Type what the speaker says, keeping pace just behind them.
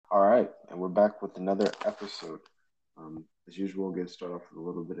All right, and we're back with another episode. As usual, we're going to start off with a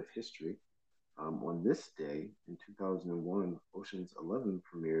little bit of history. On this day in 2001, Ocean's 11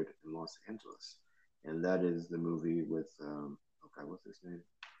 premiered in Los Angeles, and that is the movie with okay, what's his name?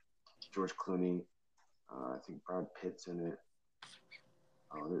 George Clooney. I think Brad Pitt's in it.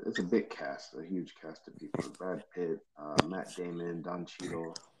 It's a big cast, a huge cast of people. Brad Pitt, Matt Damon, Don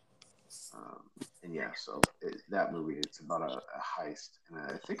Cheadle, um, and yeah, that movie, it's about a heist, and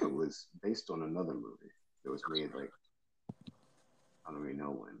I think it was based on another movie that was made like I don't really know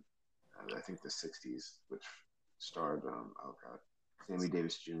when. I think the '60s, which starred oh god, Sammy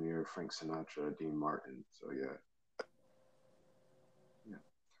Davis Jr., Frank Sinatra, Dean Martin. So yeah,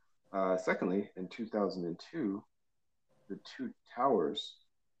 yeah. Secondly, in 2002, The Two Towers,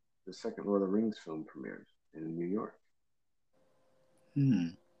 the second Lord of the Rings film, premiered in New York.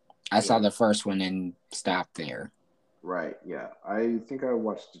 I saw Yeah, the first one and stopped there. right. Yeah, I think I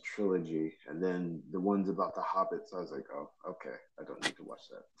watched the trilogy, and then the ones about the hobbits. I was like, oh, okay, I don't need to watch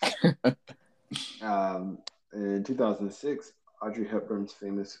that. Um, in 2006, Audrey Hepburn's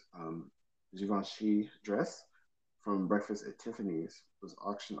famous Givenchy dress from Breakfast at Tiffany's was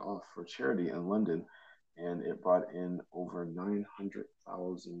auctioned off for charity in London, and it brought in over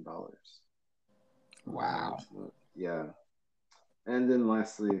 $900,000. Wow. Yeah, and then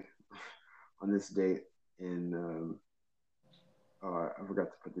lastly, on this date in I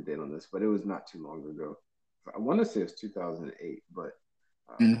forgot to put the date on this, but it was not too long ago. I want to say it's 2008, but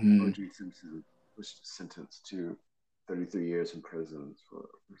Mm-hmm. O.J. Simpson was sentenced to 33 years in prison for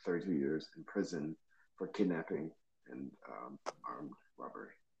 32 years in prison for kidnapping and armed robbery,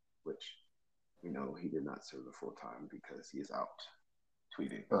 which we know he did not serve the full time because he is out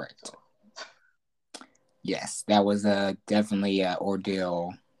tweeting. Correct. So Yes, that was definitely an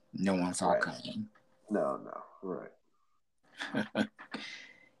ordeal no one saw right, coming. no, right.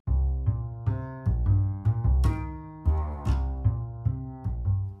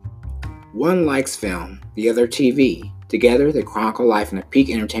 One likes film, the other TV. Together, they chronicle life in the peak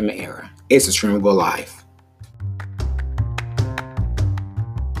entertainment era. It's a streamable life.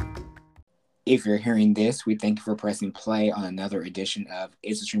 If you're hearing this, we thank you for pressing play on another edition of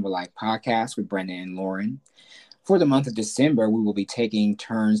It's a Streamable Life podcast with Brandon and Lorin. For the month of December, we will be taking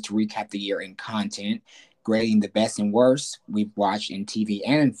turns to recap the year in content, grading the best and worst we've watched in TV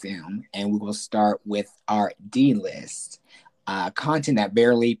and in film, and we will start with our D list. Content that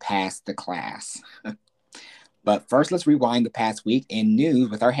barely passed the class. But first, let's rewind the past week in news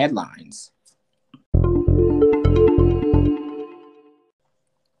with our headlines.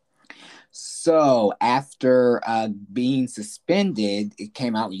 So, after being suspended, it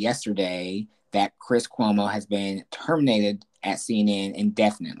came out yesterday that Chris Cuomo has been terminated at CNN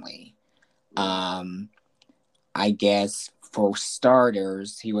indefinitely. Um, I guess for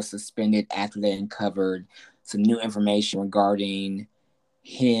starters, he was suspended after they uncovered some new information regarding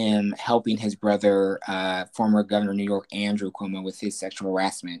him helping his brother, former governor of New York, Andrew Cuomo, with his sexual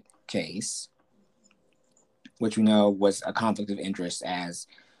harassment case, which we know was a conflict of interest as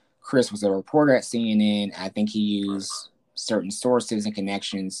Chris was a reporter at CNN. I think he Right. used certain sources and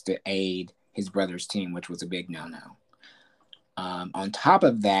connections to aid his brother's team, which was a big no no. On top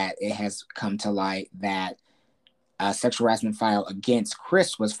of that, it has come to light that a sexual harassment file against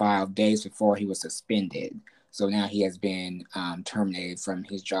Chris was filed days before he was suspended. So now he has been terminated from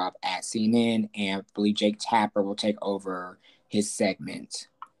his job at CNN, and I believe Jake Tapper will take over his segment.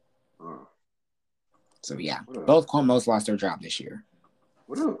 Uh, So yeah, what a both Cuomo's lost their job this year.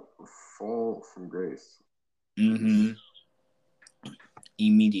 what a fall from grace. Mm-hmm. Just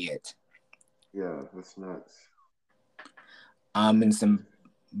Immediate. yeah, that's nuts. And That's some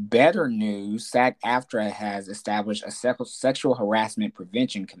better news, SAG-AFTRA has established a sexual harassment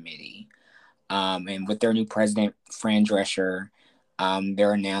prevention committee. And with their new president, Fran Drescher,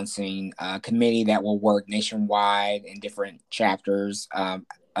 they're announcing a committee that will work nationwide in different chapters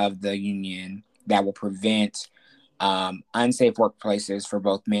of the union that will prevent unsafe workplaces for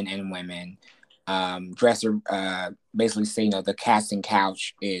both men and women. Dresser basically saying, the casting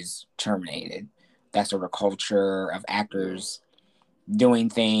couch is terminated. That sort of culture of yeah, actors doing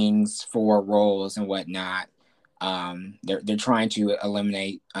things for roles and whatnot. They're trying to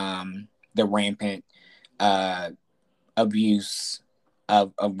eliminate the rampant uh, abuse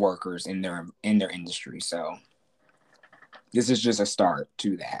of workers in their industry. So this is just a start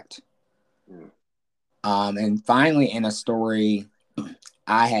to that. yeah. And finally, in a story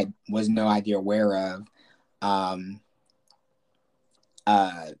I had was no idea aware of, um,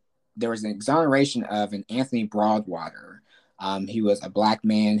 uh, there was an exoneration of an Anthony Broadwater. He was a black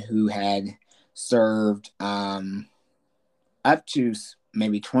man who had served up to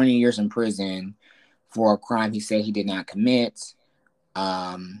maybe 20 years in prison for a crime he said he did not commit.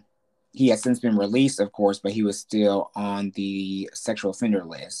 Um, he has since been released, of course, but he was still on the sexual offender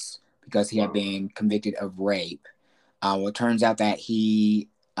list because he had Wow. been convicted of rape. Well, it turns out that he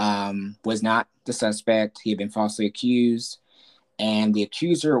was not the suspect. He had been falsely accused, and the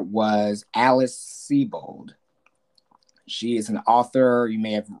accuser was Alice Sebold. She is an author. You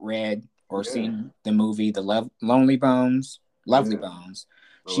may have read or Yeah. seen the movie The Lonely Bones, Lovely Yeah. Bones.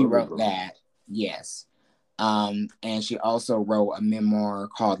 The She Lovely wrote Bones. that, yes. And she also wrote a memoir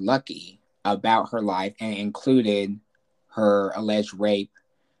called Lucky about her life and included her alleged rape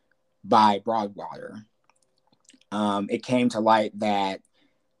by Broadwater. It came to light that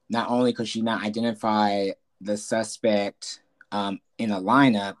not only could she not identify the suspect in a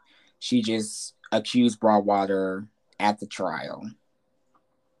lineup, she just accused Broadwater at the trial.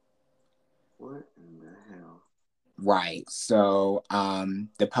 What in the hell? Right. So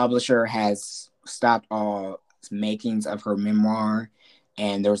the publisher has stopped all makings of her memoir,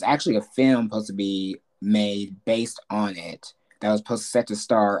 and there was actually a film supposed to be made based on it that was supposed to set to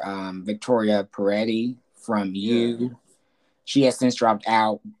star Victoria Peretti from Yeah. You. She has since dropped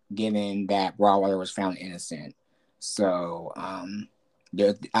out, given that Broadwater was found innocent. So I'm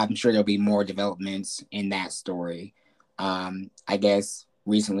sure there'll be more developments in that story. I guess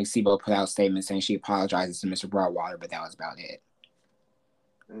recently Sibo put out a statement saying she apologizes to Mr. Broadwater, but that was about it.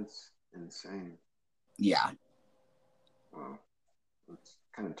 That's insane. Yeah. Wow. It's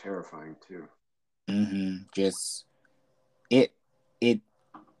kind of terrifying too. Just it it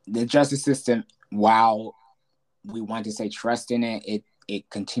the justice system, while we want to say trust in it, it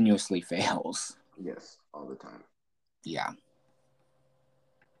continuously fails. Yes, all the time. Yeah.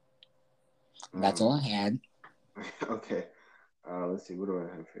 That's all Um, I had. okay. Let's see. What do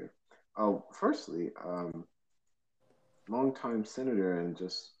I have here? Oh, firstly, longtime senator and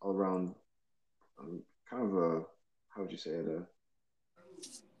just all around kind of a how would you say it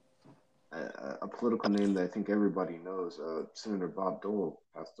a political name that I think everybody knows. Senator Bob Dole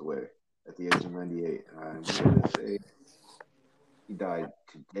passed away at the age of 98. I want to say he died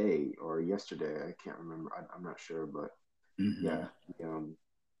today or yesterday. I can't remember. I'm not sure, but Mm-hmm. yeah,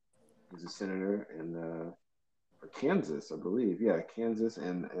 he's a senator in for Kansas, I believe. Yeah, Kansas,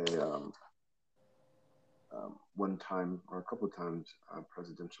 and a one time or a couple of times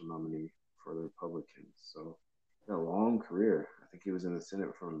presidential nominee for the Republicans. So he had a long career. I think he was in the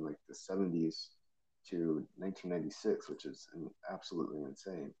Senate from like the 70s to 1996, which is absolutely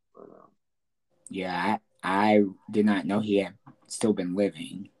insane. But Yeah, I did not know he had still been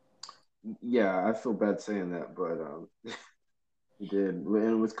living. yeah, I feel bad saying that, but he did.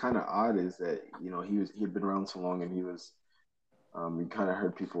 And what's kind of odd is that he had been around so long, and he was you kind of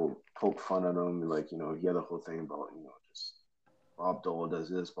heard people poke fun at him, like he had the whole thing about just Bob Dole does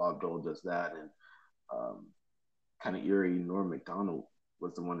this, Bob Dole does that, and um, kind of eerie. Norm Macdonald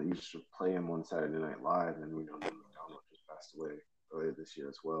was the one that used to play him on Saturday Night Live, and Norm Macdonald just passed away earlier this year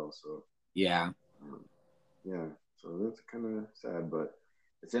as well. So Yeah. um, yeah, so that's kind of sad, but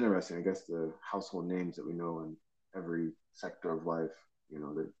it's interesting. I guess the household names that we know in every sector of life,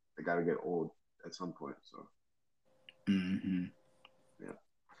 they got to get old at some point. So Mm-hmm. yeah.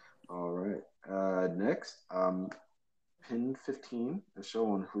 All right. Next, Pin 15, a show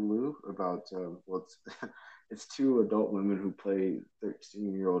on Hulu about well, it's it's two adult women who play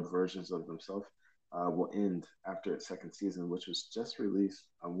 13-year-old versions of themselves. Will end after its second season, which was just released.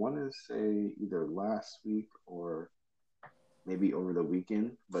 I want to say either last week or maybe over the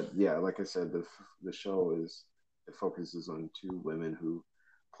weekend. But yeah, like I said, the show it focuses on two women who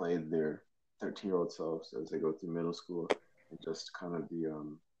played their 13-year-old selves as they go through middle school, and just kind of the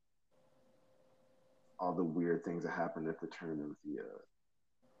all the weird things that happened at the turn of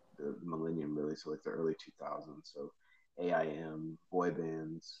the millennium, really. So like the early 2000s. So AIM, boy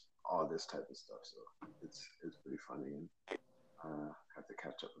bands, all this type of stuff. So it's pretty funny, and have to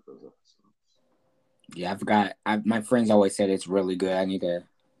catch up with those episodes. Yeah, I forgot. My friends always said it's really good. I need to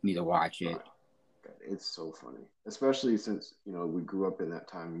watch Uh, it. God, it's so funny, especially since we grew up in that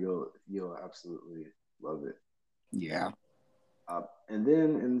time. You'll absolutely love it. Yeah. And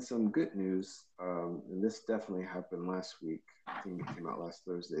then in some good news, and this definitely happened last week. I think it came out last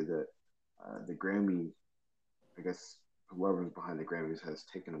Thursday that the Grammy, I guess whoever's behind the Grammys has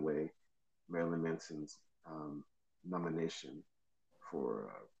taken away Marilyn Manson's nomination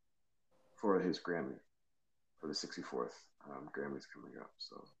for uh, for his Grammy for the 64th Grammys coming up.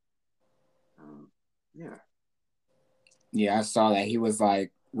 So um, yeah, Yeah, I saw that he was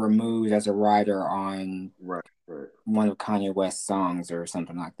like removed as a writer on right, right. one of Kanye West's songs or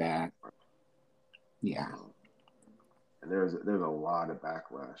something like that. Right. Yeah. Um, and there's a lot of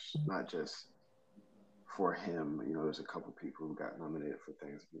backlash, not just for him. You know, there's a couple people who got nominated for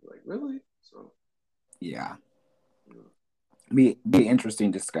things. People like, really? So Yeah, you know, be an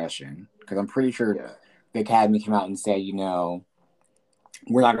interesting discussion because I'm pretty sure yeah, the Academy came out and said,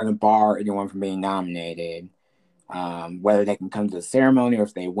 we're not going to bar anyone from being nominated. Whether they can come to the ceremony or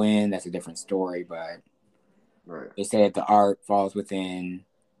if they win, that's a different story. But right, they said if the art falls within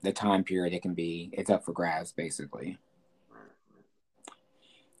the time period, it's up for grabs, basically.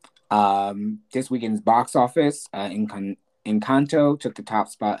 right. This weekend's box office, Encanto took the top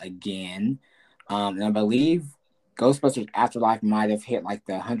spot again. And I believe Ghostbusters Afterlife might have hit like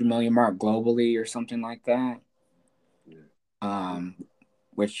the 100 million mark globally or something like that. Yeah. Um,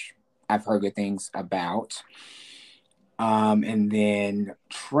 which I've heard good things about. And then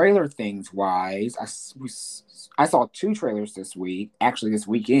trailer things wise, I saw two trailers this week, actually this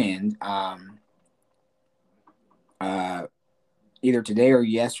weekend. Uh, Either today or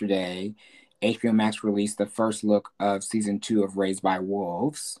yesterday, HBO Max released the first look of season 2 of Raised by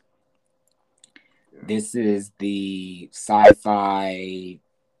Wolves. Yeah. This is the sci-fi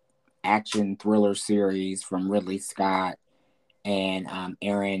action thriller series from Ridley Scott and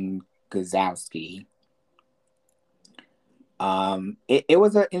Aaron Gazowski. It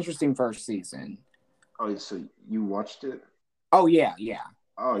was an interesting first season. Oh, so you watched it? Oh yeah, yeah,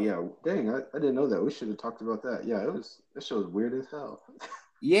 Oh yeah. Dang, I didn't know that. We should have talked about that. Yeah, it was that show was weird as hell.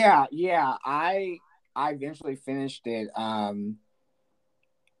 yeah. I eventually finished it.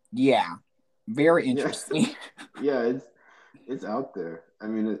 Yeah, very Yeah. interesting. Yeah, it's out there. I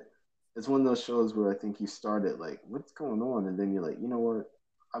mean, it's one of those shows where I think you start it like, what's going on, and then you're like, you know what?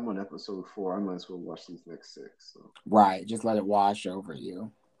 I'm on episode 4. I might as well watch these next 6. So Right, just let it wash over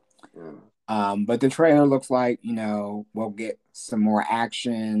you. yeah, But the trailer looks like, we'll get some more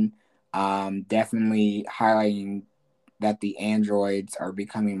action. Definitely highlighting that the androids are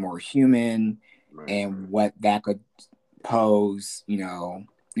becoming more human right, and right, what that could pose, in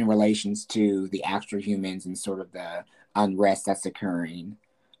relations to the extra humans and sort of the unrest that's occurring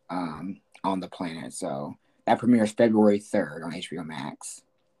on the planet. So that premieres February 3rd on HBO Max.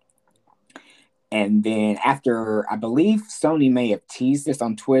 And then after, I believe Sony may have teased this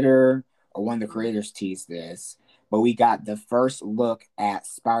on Twitter or one of the mm, creators teased this, but we got the first look at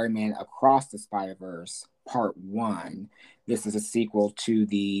Spider-Man Across the Spider-Verse Part 1. This is a sequel to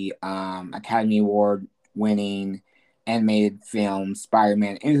the Academy Award winning animated film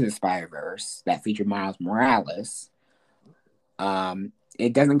Spider-Man Into the Spider-Verse that featured Miles Morales.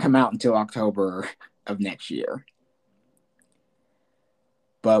 It doesn't come out until October of next year,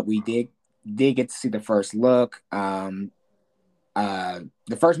 but we wow, did get to see the first look. The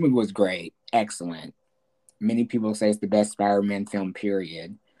first movie was great, excellent. Many people say it's the best Spider-Man film,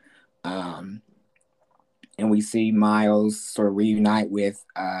 period. Um, and we see Miles sort of reunite with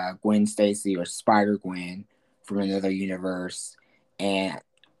Gwen Stacy or Spider Gwen from another universe, and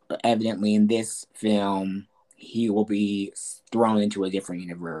evidently in this film he will be thrown into a different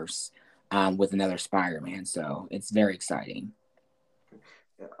universe with another Spider-Man. So it's very exciting.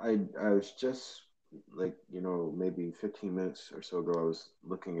 yeah, I was just like, maybe 15 minutes or so ago. I was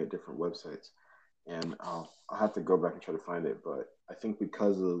looking at different websites, and I'll have to go back and try to find it. But I think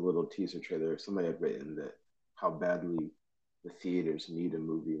because of the little teaser trailer, somebody had written that how badly the theaters need a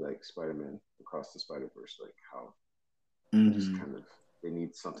movie like Spider-Man Across the Spider-Verse, like how they just Mm-hmm. kind of they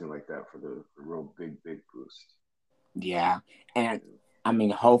need something like that for the real big boost. Yeah, and I mean,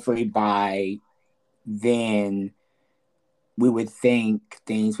 hopefully by then we would think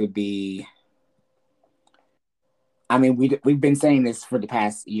things would be. I mean, we've been saying this for the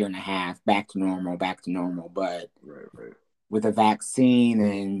past year and a half, back to normal, back to normal. But Right, right, with a vaccine,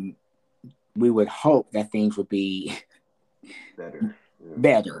 and we would hope that things would be better. Yeah,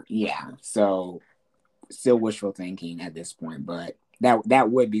 better. Yeah. So still wishful thinking at this point, but that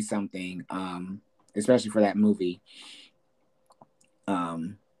would be something, especially for that movie.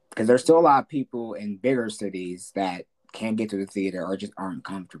 Because there's still a lot of people in bigger cities that can't get to the theater or just aren't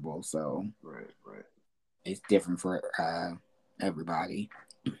comfortable. So right, right. it's different for everybody.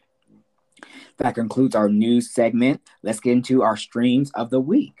 That concludes our news segment. Let's get into our streams of the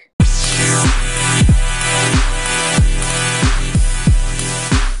week.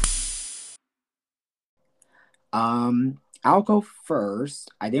 I'll go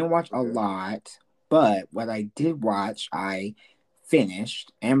first. I didn't watch a Okay. lot, but what I did watch, I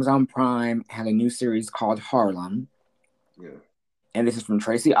finished. Amazon Prime had a new series called Harlem, Yeah. and this is from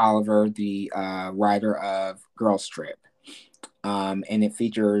Tracy Oliver, the writer of Girls Trip. And it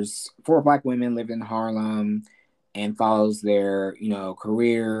features four black women living in Harlem and follows their,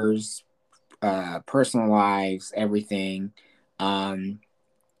 careers, personal lives, everything. Um,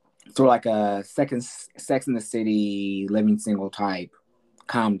 sort of like a second Sex in the City, Living Single type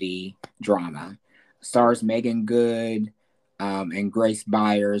comedy drama. Yeah, Stars Megan Good and Grace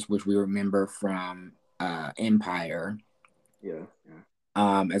Byers, which we remember from Empire, yeah,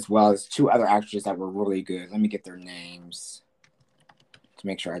 yeah. as well as two other actresses that were really good. Let me get their names to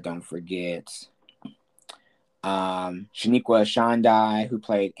make sure I don't forget. Shaniqua Shandai, who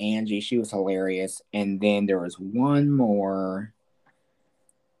played Angie, she was hilarious. And then there was one more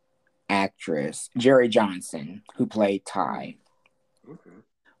actress, Jerry Johnson, who played Ty. Okay.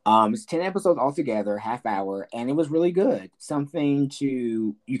 It's 10 episodes altogether, half hour, and it was really good. Something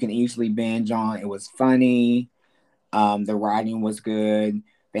to you can easily binge on. It was funny. The writing was good.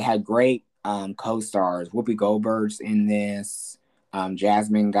 They had great co-stars. Whoopi Goldberg's in this.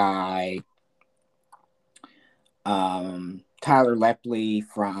 Jasmine Guy. Tyler Lepley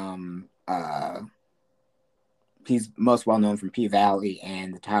from he's most well known from P Valley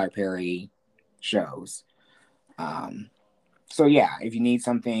and the Tyler Perry shows. Um, so yeah, if you need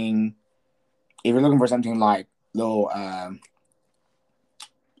something, if you're looking for something like little,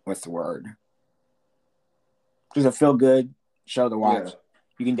 what's the word? Just a feel good show to Yeah. watch.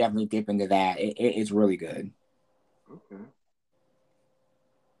 You can definitely dip into that. It's really good. Okay.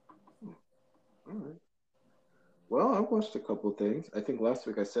 Hmm. All right. Well, I watched a couple things. I think last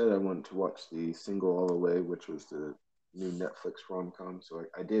week I said I wanted to watch the Single All the Way, which was the new Netflix rom-com. So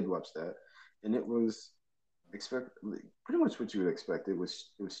I did watch that, and it was pretty much what you would expect. It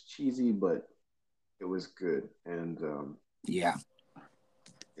was cheesy, but it was good, and Yeah.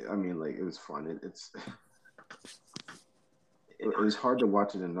 I mean, like it was fun. It was hard to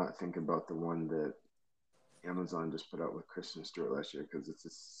watch it and not think about the one that Amazon just put out with Kristen Stewart last year because it's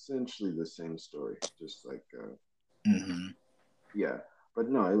essentially the same story, just like Mm-hmm. yeah. But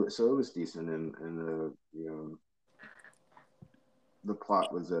no, so it was decent, and the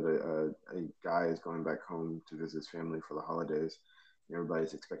plot was that a guy is going back home to visit his family for the holidays, and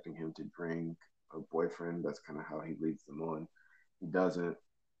everybody's expecting him to bring a boyfriend. That's kind of how he leads them on. He doesn't,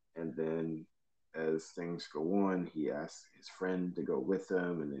 and then as things go on, he asks his friend to go with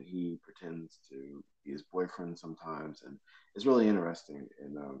him, and then he pretends to be his boyfriend sometimes, and it's really interesting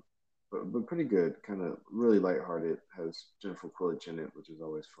and but pretty good, kind of really lighthearted. Has Jennifer Coolidge in it, which is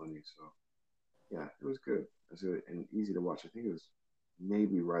always funny. So yeah, it was good. It was good and easy to watch. I think it was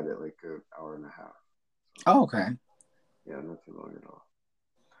maybe right at like an hour and a half. So Oh, okay. yeah, not too long at all.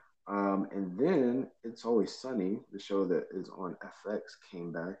 And then It's Always Sunny, the show that is on FX,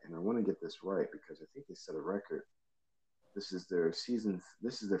 came back, and I want to get this right because I think they set a record. This is their season.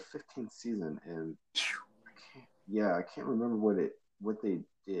 This is their 15th season, and I can't. Yeah, I can't remember what they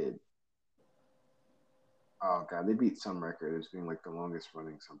did. Oh god, they beat some record as being like the longest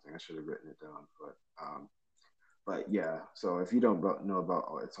running something. I should have written it down, but yeah. So if you don't know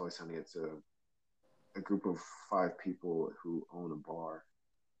about It's Always Sunny, it's a group of five people who own a bar,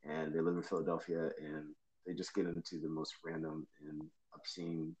 and they live in Philadelphia, and they just get into the most random and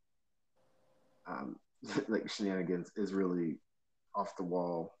obscene um, like shenanigans. Is really off the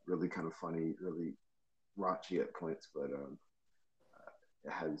wall, really kind of funny, really raunchy at points, but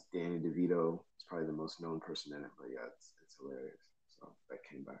it has Danny DeVito. It's probably the most known person in it, but yeah, it's hilarious. So that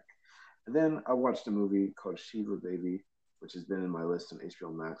came back. And then I watched a movie called Shiva Baby, which has been in my list on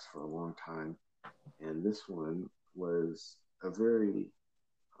HBO Max for a long time. And this one was a very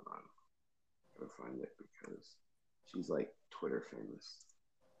hold on, gotta find it because she's like Twitter famous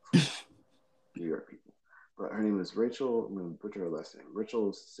for New York people. But her name is Rachel. I'm gonna butcher her last name.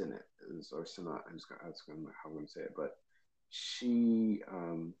 Rachel Sinnott is or Sinnott. That's gonna how I'm gonna say it. But she,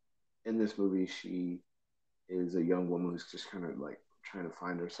 in this movie, she is a young woman who's just kind of like trying to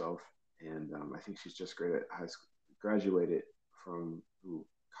find herself, and I think she's just great at high school, graduated from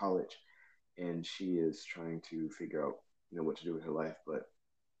college, and she is trying to figure out what to do with her life. But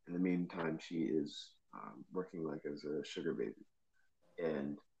in the meantime, she is working like as a sugar baby,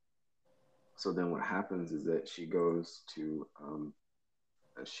 and so then what happens is that she goes to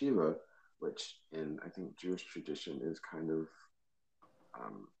a Shiva, which in I think Jewish tradition is kind of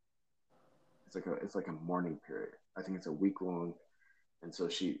um, it's like a mourning period. I think it's a week long, and so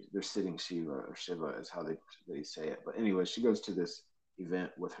they're sitting Shiva or Shiva is how they say it. But anyway, she goes to this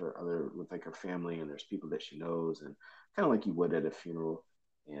event with like her family, and there's people that she knows, and kind of like you would at a funeral,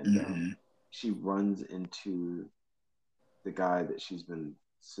 and Mm-hmm. she runs into the guy that she's been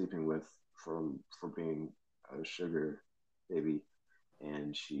sleeping with for being a sugar baby,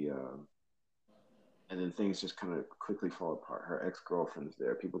 and and then things just kind of quickly fall apart. Her ex girlfriend's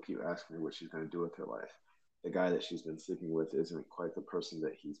there. People keep asking her what she's going to do with her life, the guy that she's been sleeping with isn't quite the person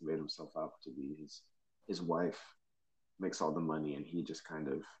that he's made himself out to be. His wife makes all the money, and he just kind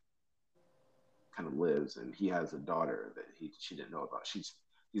of lives. And he has a daughter that she didn't know about.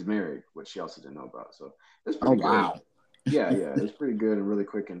 He's married, which she also didn't know about. So it's Oh pretty good. wow. Yeah, it's pretty good and really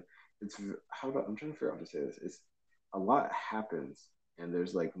quick. And it's I'm trying to figure out how to say this. It's a lot happens, and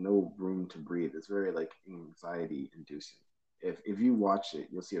there's like no room to breathe. It's very like anxiety inducing. If you watch it,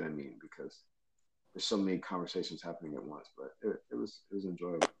 you'll see what I mean, because there's so many conversations happening at once. But it was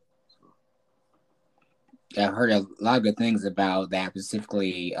enjoyable. So I've heard a lot of good things about that,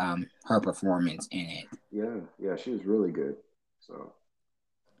 specifically her performance in it. yeah, she was really good. So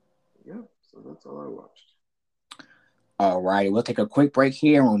yeah, so that's all I watched. All right, we'll take a quick break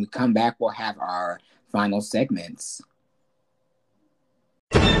here. When we come back, we'll have our final segments.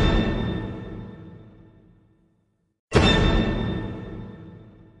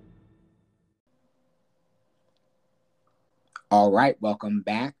 All right, welcome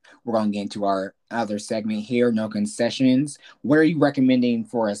back. We're going to get into our other segment here, No Concessions. What are you recommending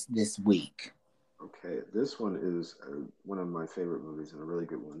for us this week? Okay, this one is one of my favorite movies and a really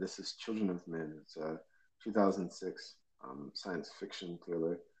good one. This is Children of Men. It's a 2006 science fiction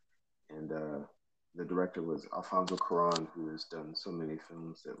thriller, and the director was Alfonso Cuarón, who has done so many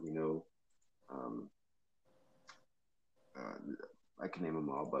films that we know. Um, I can name them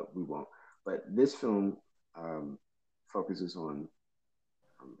all, but we won't. But this film um, focuses on.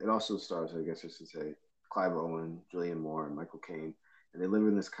 It also stars, I guess I should say, Clive Owen, Julianne Moore, and Michael Caine, and they live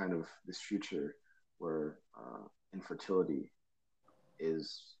in this future where infertility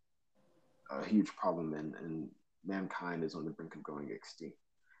is a huge problem, and mankind is on the brink of going extinct.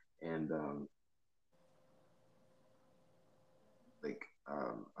 And like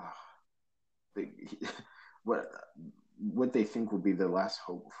they, what what they think will be their last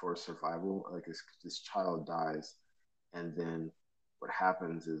hope for survival, like this child dies, and then what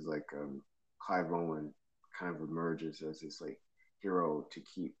happens is like Clive Owen kind of emerges as this like hero to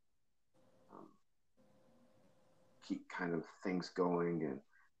um, keep kind of things going, and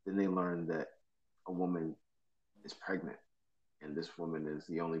then they learn that a woman is pregnant, and this woman is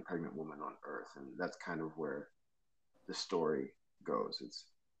the only pregnant woman on Earth, and that's kind of where the story goes.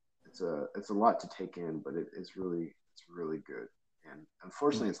 It's a lot to take in, but it's really good. And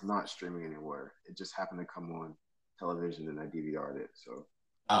unfortunately, it's not streaming anywhere. It just happened to come on television, and I DVR'd it. So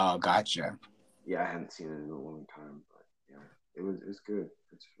Oh, gotcha. yeah, I hadn't seen it in a long time, but yeah, it's good.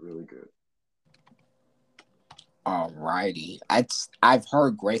 It's really good. All righty. I've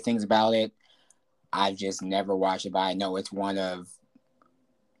heard great things about it. I've just never watched it, but I know it's probably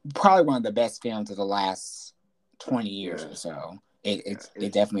one of the best films of the last 20 years Yeah, or so. yeah.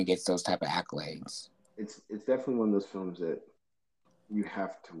 It definitely gets those type of accolades. It's definitely one of those films that you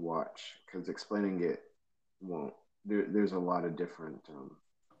have to watch, because explaining it won't. There's a lot of different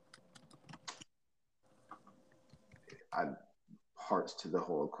I, parts to the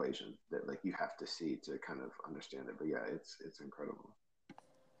whole equation that like you have to see to kind of understand it. But yeah, it's incredible.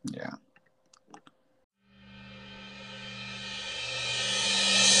 Yeah.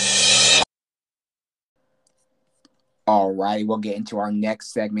 All right, we'll get into our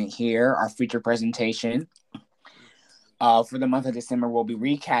next segment here, our feature presentation. For the month of December, we'll be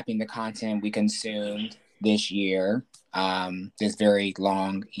recapping the content we consumed this year, this very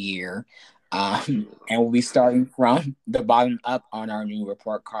long year. Extremely long. And we'll be starting from the bottom up on our new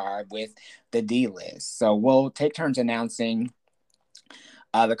report card with the D list. So we'll take turns announcing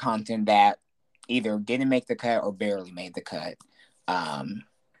the content that either didn't make the cut or barely made the cut. Um,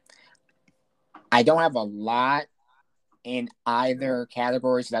 I don't have a lot in either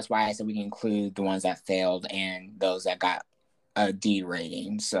category, so that's why I said we can include the ones that failed and those that got a D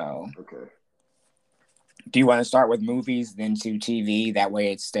rating. So, Okay. do you want to start with movies, then to TV? That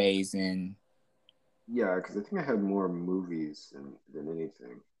way, it stays in. Yeah, because I think I had more movies than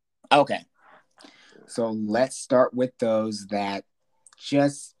anything. Okay, Yeah. so let's start with those that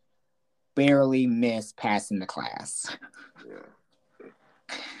just barely missed passing the class. Yeah.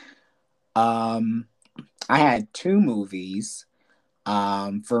 Um, I had two movies.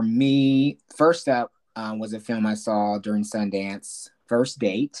 For me, first up was a film I saw during Sundance, First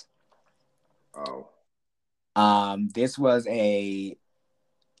Date. Oh. This was an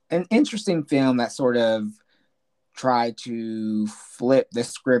interesting film that sort of tried to flip the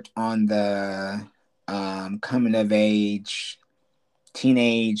script on the coming of age,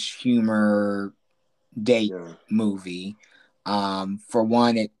 teenage humor date Yeah. movie. For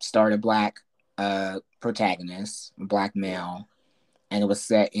one, it starred a black protagonist, a black Yeah. male, and it was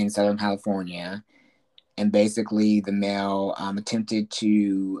set in Southern California. And basically, the male attempted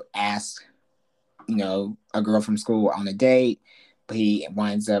to ask a girl from school on a date, but he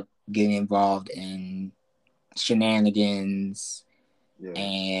winds up getting involved in shenanigans, Yeah.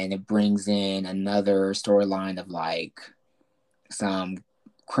 and it brings in another storyline of like some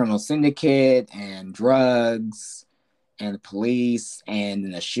criminal syndicate and drugs and the police and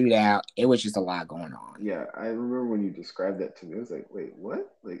then the shootout. It was just a lot going on. Yeah, I remember when you described that to me. I was like, wait,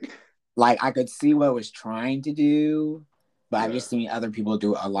 what? Like, Like I could see what it was trying to do, but I've yeah. just seen other people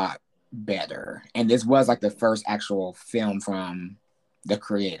do a lot better. And this was like the first actual film from the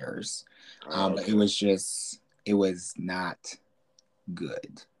creators. Oh, But okay. it was not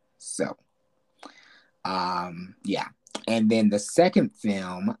good. So, yeah. And then the second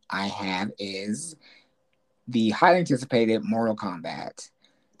film I have is the highly anticipated Mortal Kombat.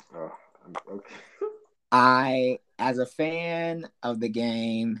 Oh, okay. As a fan of the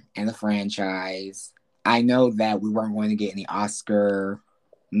game and the franchise, I know that we weren't going to get any Oscar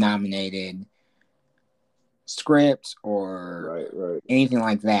nominated script or Right, right. anything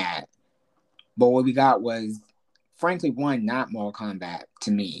like that. But what we got was, frankly, one, not Mortal Kombat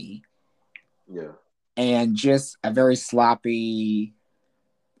to me, Yeah, and just a very sloppy,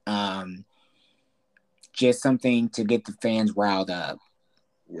 um, just something to get the fans riled up.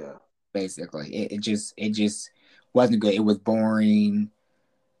 yeah. Basically, it just wasn't good. It was boring.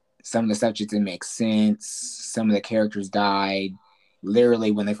 Some of the stuff just didn't make sense. Some of the characters died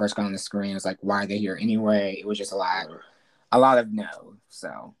literally when they first got on the screen. It was like, why are they here anyway? It was just Right. a lot of no.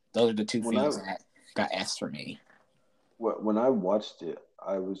 So those are the two When films I that got S for me. when I watched it,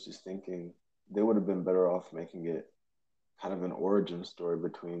 I was just thinking they would have been better off making it kind of an origin story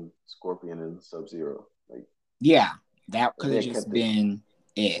between Scorpion and Sub Zero. Like, Yeah, that if could they have had just kept it been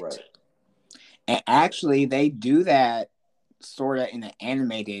it. right, And right. actually, they do that sort of in the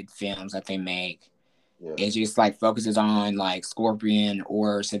animated films that they make. Yeah. It just like focuses on like Scorpion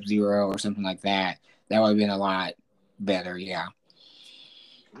or Sub Zero or something like that. That would have been a lot better. Yeah.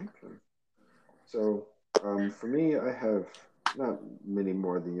 Okay. So, for me, I have not many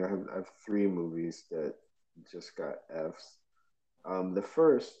more than you. I have three movies that just got Fs. The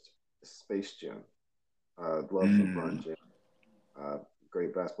first, Space Jam. Love LeBron Mm, James. Uh,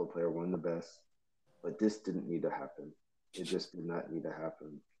 Great basketball player, one of the best. But this didn't need to happen. It just did not need to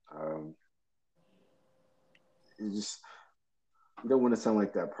happen. Um, it just you don't want to sound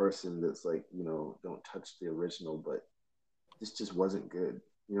like that person that's like, don't touch the original, but this just wasn't good.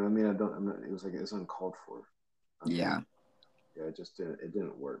 You know what I mean? I don't. I'm not, it was like it was uncalled for. yeah. And yeah, it just didn't. It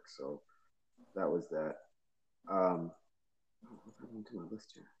didn't work. So that was that. What's happening to my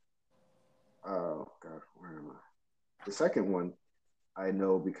list here? Oh God, where am I? The second one I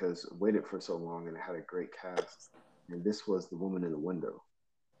know because I waited for so long and it had a great cast. And this was The Woman in the Window.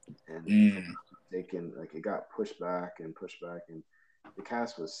 And if I'm Mm, not mistaken, like it got pushed back, and the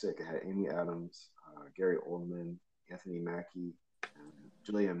cast was sick. It had Amy Adams, Gary Oldman, Anthony Mackie,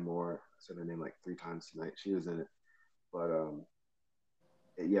 Julianne Moore. I said her name like three times tonight. She was in it, but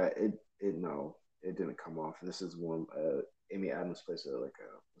yeah, it no, it didn't come off. And this is one. Amy Adams plays like a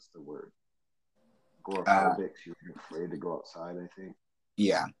what's the word? uh, Agoraphobic. She was afraid to go outside. I think.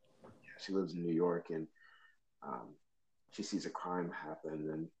 yeah. Yeah, she lives in New York, and um, she sees a crime happen,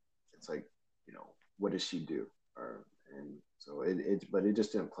 and it's like, what does she do? And so but it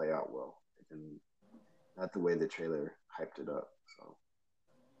just didn't play out well. It didn't, not the way the trailer hyped it up. So,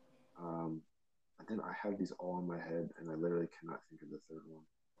 um, and then I have these all in my head, and I literally cannot think of the third one.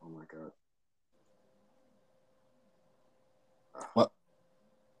 Oh my god. Well,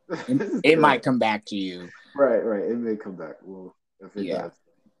 This is it might terrible. come back to you. Right, right. It may come back. Well, if it Yeah. does.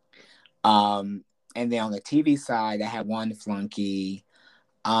 Um, and then on the TV side, I had one flunky.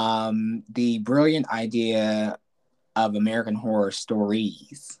 The brilliant idea of American Horror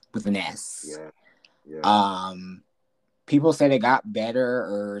Stories with an S. Yeah, yeah, Um, People said it got better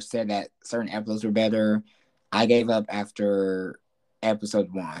or said that certain episodes were better. I gave up after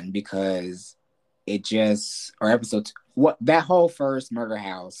episode one because or episode two, what that whole first murder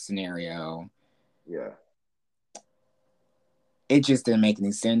house scenario, yeah. it just didn't make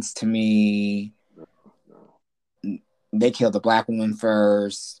any sense to me. No, no. They killed the black woman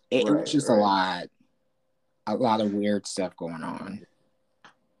first. It was Right, just right. a lot of weird stuff going on.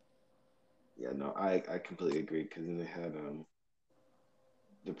 Yeah, no, I completely agree because then they had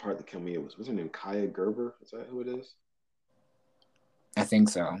the part that killed me. It was her name Kaya Gerber? Is that who it is? I think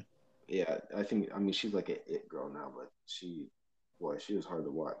so. Yeah, I mean she's like a it girl now, but boy, she was hard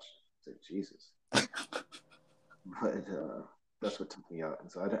to watch. It's like Jesus, but that's what took me out,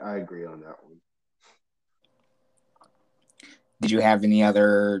 and so I agree on that one. Did you have any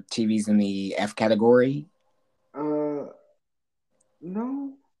other TVs in the F category? Uh,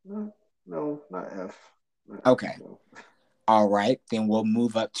 no, not No, not F. Not F. Okay. No. All right. Then we'll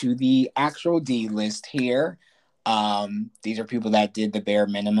move up to the actual D list here. These are people that did the bare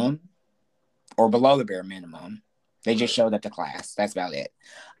minimum or below the bare minimum. They just Right. showed up to class. That's about it.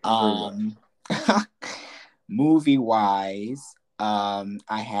 Pretty much. Um, movie wise, I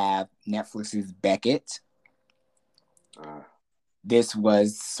have Netflix's Beckett. Uh, This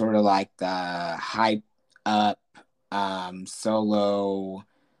was sort of like the hype up solo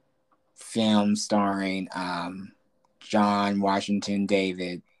film starring John Washington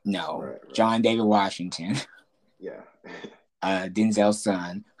David. No, right. Right. John David Washington, Yeah. Denzel's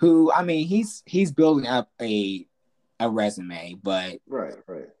son. Who I mean, he's building up a resume, but right.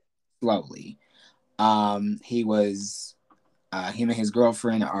 Right. slowly. He was him and his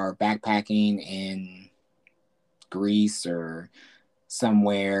girlfriend are backpacking in Greece or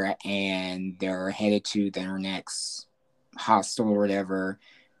somewhere, and they're headed to their next hostel or whatever.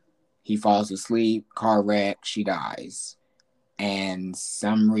 He falls asleep, car wreck, she dies. And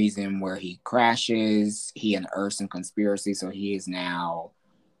some reason where he crashes, he unearths some conspiracy, so he is now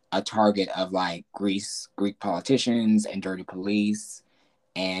a target of like Greek politicians and dirty police.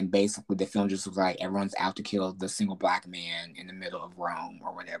 And basically, the film just was like everyone's out to kill the single black man in the middle of Rome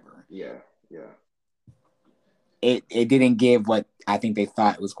or whatever. Yeah. Yeah. It didn't give what I think they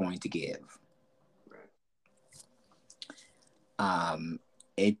thought it was going to give. Right. Um,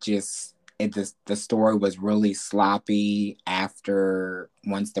 it just the story was really sloppy after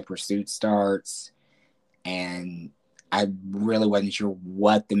once the pursuit starts, and I really wasn't sure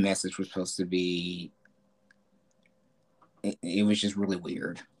what the message was supposed to be. It was just really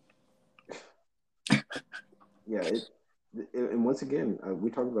weird. Yeah. And once again, we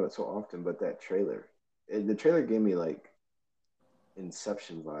talk about it so often, but that trailer, the trailer gave me like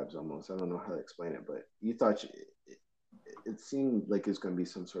Inception vibes almost. I don't know how to explain it, but you thought it seemed like it's going to be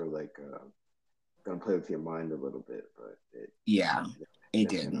some sort of like going to play with your mind a little bit, but Yeah, it it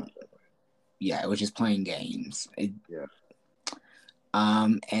didn't pan did. out that way. Yeah, it was just playing games. Yeah.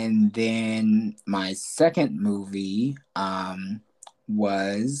 And then my second movie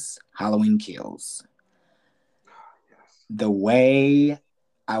was Halloween Kills. Yes. The way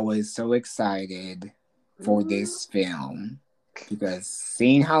I was so excited for this film because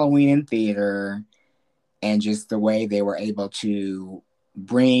seeing Halloween in theater and just the way they were able to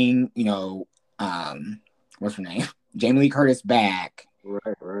bring, what's her name? Jamie Lee Curtis back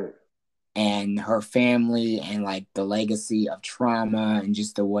Right. Right. and her family and like the legacy of trauma and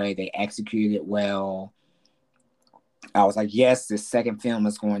just the way they executed it well. I was like, yes, this second film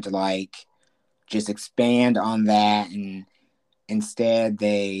is going to like just expand on that. And instead,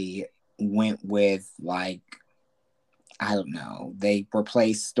 they went with like, I don't know, they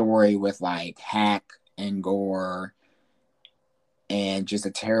replaced story with like hack and gore and just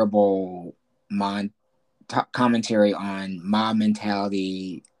a terrible commentary on mob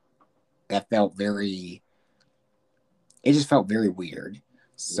mentality that felt very, it just felt very weird. Yeah.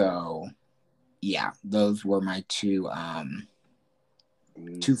 So yeah, those were my two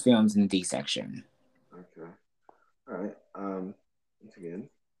These. films in the D section. Okay. All right. Once again,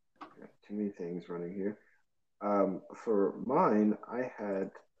 got too many things running here. For mine, I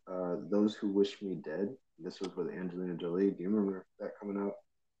had Those Who Wish Me Dead. This was with Angelina Jolie. Do you remember that coming out?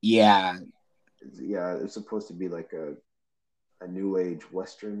 Yeah. Yeah, it's supposed to be like a new age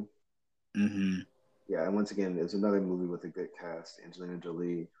western. Mm-hmm. Yeah, and once again, it's another movie with a good cast. Angelina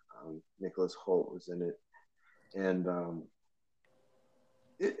Jolie, Nicholas Hoult was in it, and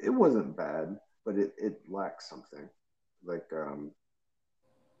it wasn't bad, but it lacks something. Like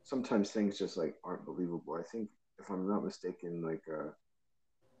sometimes things just like aren't believable. I think if I'm not mistaken, like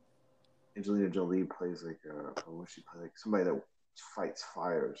Angelina Jolie plays like what she play like somebody that fights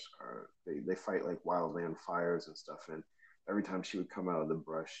fires, or they fight like wildland fires and stuff. And every time she would come out of the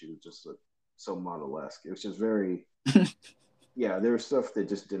brush, she would just look so model-esque. It was just very, yeah. There was stuff that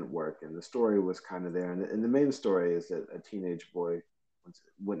just didn't work, and the story was kind of there. And the main story is that a teenage boy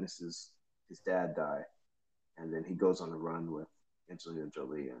witnesses his dad die, and then he goes on a run with Angelina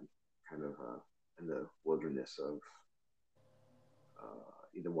Jolie and kind of in the wilderness of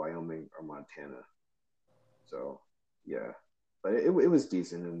either Wyoming or Montana. So yeah, but it was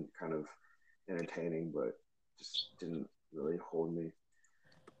decent and kind of entertaining, but just didn't really hold me.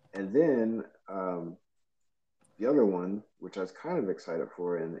 And then the other one, which I was kind of excited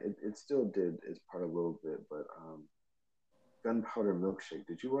for, and it still did its part a little bit, but Gunpowder Milkshake.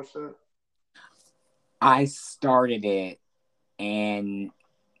 Did you watch that? I started it and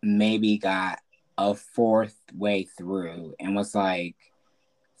maybe got a fourth way through and was like,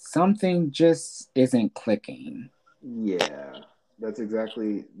 something just isn't clicking. Yeah, that's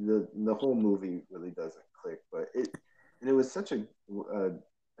exactly the whole movie really doesn't click, but it was such a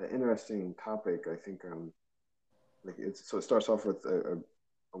interesting topic. I think like it's so it starts off with a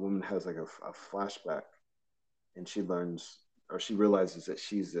woman has like a flashback, and she learns or she realizes that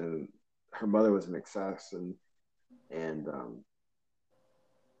her mother was an assassin, and um,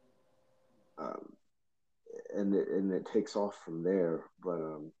 and it takes off from there. But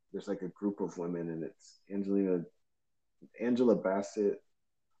there's like a group of women, and it's Angela Bassett,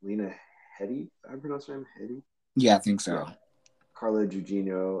 Lena Headey. I pronounce her name Headey. Yeah, I think Yeah, so. Carla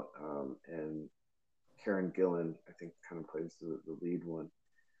Gugino, and Karen Gillan. I think kind of plays the lead one.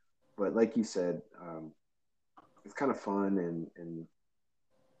 But like you said, it's kind of fun and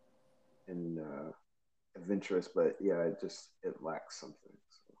adventurous. But yeah, it lacks something.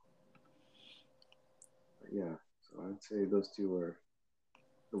 So but yeah, so I'd say those two are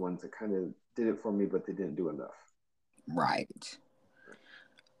the ones that kind of did it for me, but they didn't do enough. Right.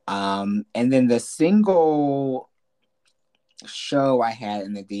 And then the single show I had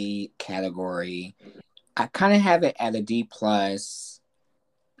in the D category, I kind of have it at a D plus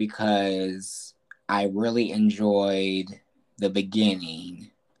because I really enjoyed the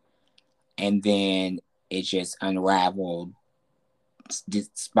beginning, and then it just unraveled,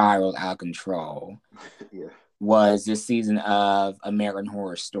 just spiraled out of control. Yeah, Was this season of American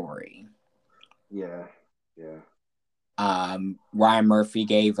Horror Story? yeah, yeah. Ryan Murphy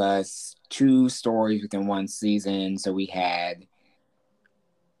gave us two stories within one season, so we had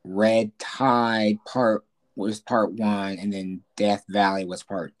Red Tide part one, and then Death Valley was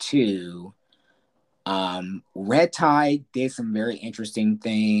part two. Red Tide did some very interesting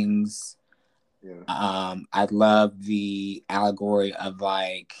things. Yeah, I love the allegory of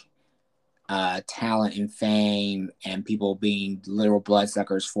like talent and fame and people being literal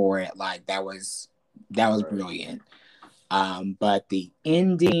bloodsuckers for it. Like that was right, brilliant. But the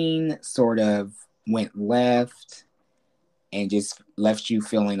ending sort of went left and just left you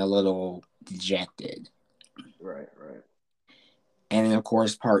feeling a little dejected. right, right. And then, of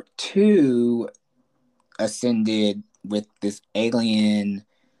course, part two ascended with this alien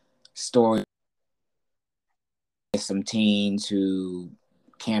story with some teens who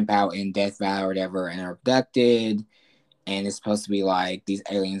camp out in Death Valley or whatever and are abducted. And it's supposed to be like these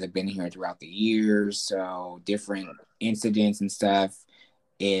aliens have been here throughout the years. So different incidents and stuff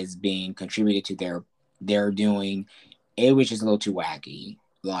is being contributed to their doing. It was just a little too wacky.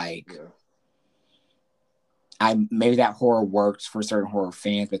 Like Yeah, I maybe that horror works for certain horror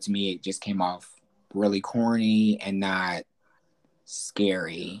fans, but to me it just came off really corny and not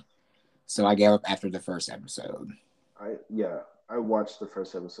yeah. scary. So I gave up after the first episode. I watched the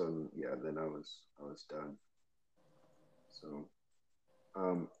first episode. And yeah, then I was done. So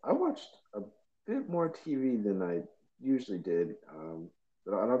I watched a bit more TV than I usually did.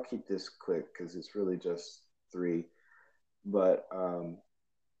 But I'll keep this quick because it's really just three. But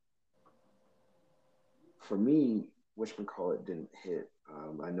for me, whatchamacallit didn't hit.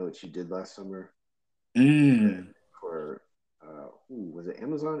 I know what you did last summer for Mm, was it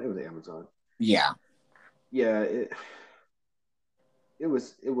Amazon? It was Amazon. yeah. Yeah, it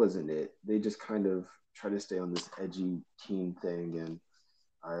wasn't it. They just kind of try to stay on this edgy teen thing, and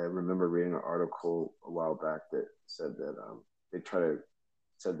I remember reading an article a while back that said that they try to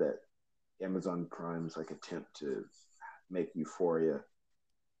said that Amazon Prime's like attempt to make Euphoria,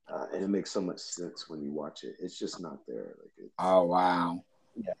 and it makes so much sense when you watch it. It's just not there. Like it's Oh wow.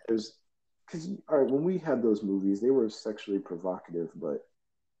 yeah, there's because all right when we had those movies, they were sexually provocative, but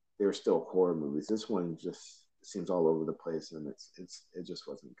they were still horror movies. This one just seems all over the place, and it just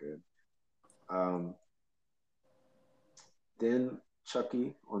wasn't good. Um, then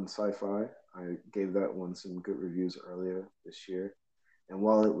Chucky on Sci-Fi, I gave that one some good reviews earlier this year, and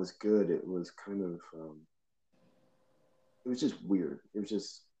while it was good, it was kind of it was just weird. It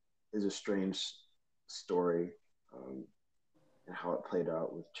was a strange story, um, and how it played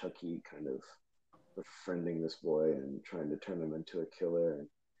out with Chucky kind of befriending this boy and trying to turn him into a killer. And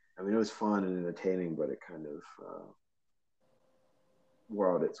I mean, it was fun and entertaining, but it kind of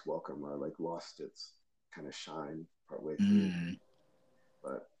wore out its welcome or like lost its kind of shine partway through. Mm,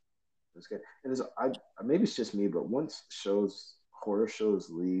 But it was good. And maybe it's just me, but once horror shows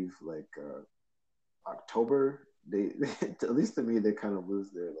leave like October, they at least to me they kind of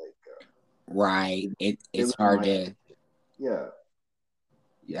lose their like right. they It's lose my yeah.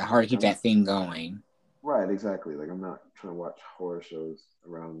 hard to Like keep I'm that thing going. right exactly. Like I'm not trying to watch horror shows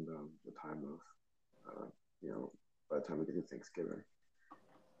around the time of by the time we get to Thanksgiving.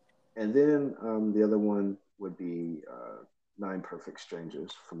 And then the other one would be Nine Perfect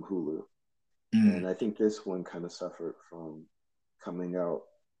Strangers from Hulu. Mm, And I think this one kind of suffered from coming out.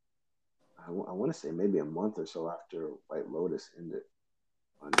 I want to say maybe a month or so after White Lotus ended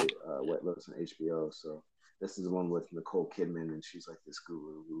on White Lotus on HBO. So this is the one with Nicole Kidman, and she's like this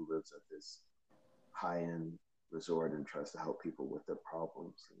guru who lives at this high-end resort and tries to help people with their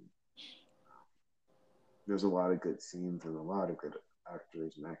problems. And there's a lot of good scenes and a lot of good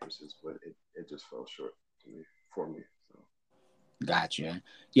actors and actresses, but it just fell short for me. So. Gotcha.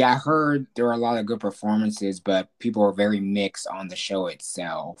 Yeah, I heard there were a lot of good performances, but people were very mixed on the show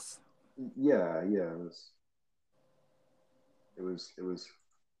itself. Yeah, it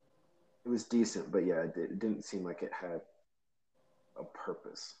was decent, but yeah, it didn't seem like it had a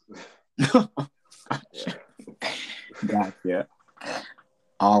purpose. Yeah. Gotcha.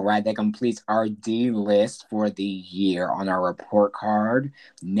 All right, that completes our D list for the year on our report card.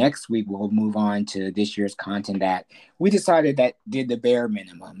 Next week, we'll move on to this year's content that we decided that did the bare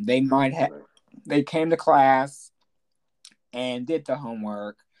minimum. They might have, they came to class and did the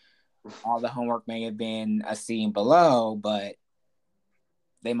homework. All the homework may have been a C and below, but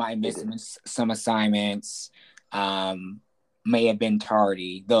they might miss some assignments. May have been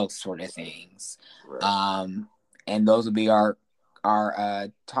tardy, those sort of things. Right. And those will be our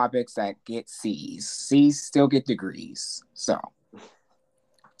topics that get C's. C's still get degrees. So,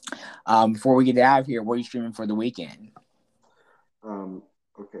 before we get out of here, what are you streaming for the weekend?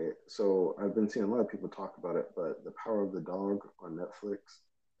 Okay, so I've been seeing a lot of people talk about it, but The Power of the Dog on Netflix.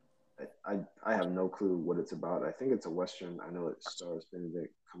 I have no clue what it's about. I think it's a Western. I know it stars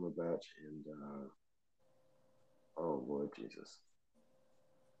Benedict Cumberbatch and oh Lord Jesus,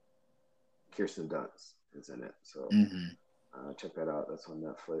 Kirsten Dunst is in it. So check that out. That's on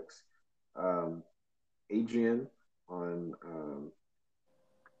Netflix. Adrian on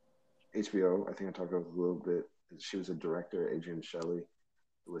HBO. I think I talked about it a little bit. She was a director, Adrian Shelley,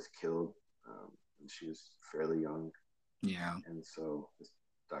 who was killed when she was fairly young. Yeah. And so this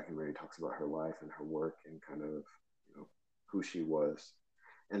documentary talks about her life and her work and kind of, who she was.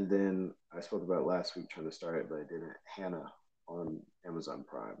 And then I spoke about it last week trying to start it, but I didn't. Hannah on Amazon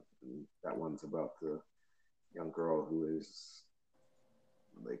Prime. And that one's about the young girl who is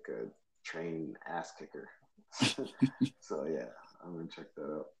like a trained ass kicker. So yeah, I'm gonna check that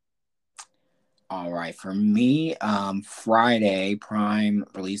out. All right, for me, Friday, Prime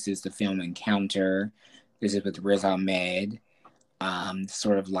releases the film Encounter. This is with Riz Ahmed.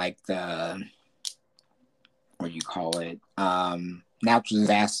 Sort of like the, what do you call it? Natural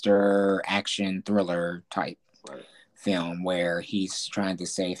disaster action thriller type film where he's trying to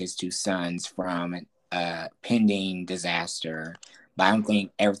save his two sons from a pending disaster. But I don't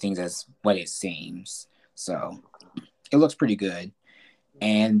think everything's as what it seems. So it looks pretty good.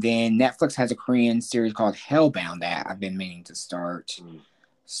 And then Netflix has a Korean series called Hellbound that I've been meaning to start.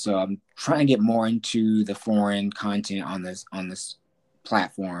 So I'm trying to get more into the foreign content on this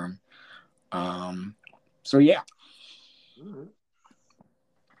platform. So yeah.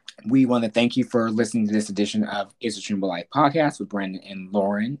 We want to thank you for listening to this edition of Is a Streamable Life podcast with Brandon and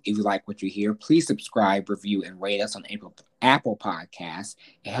Lorin. If you like what you hear, please subscribe, review, and rate us on Apple Podcasts.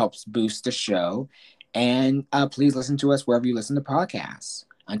 It helps boost the show. And please listen to us wherever you listen to podcasts.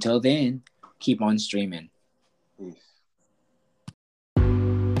 Until then, keep on streaming. Peace.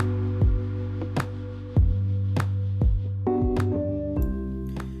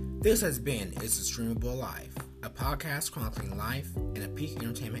 This has been It's a Streamable Life, a podcast chronicling life in a peak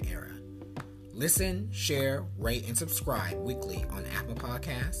entertainment era. Listen, share, rate, and subscribe weekly on Apple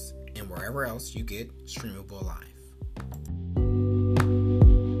Podcasts and wherever else you get Streamable Life.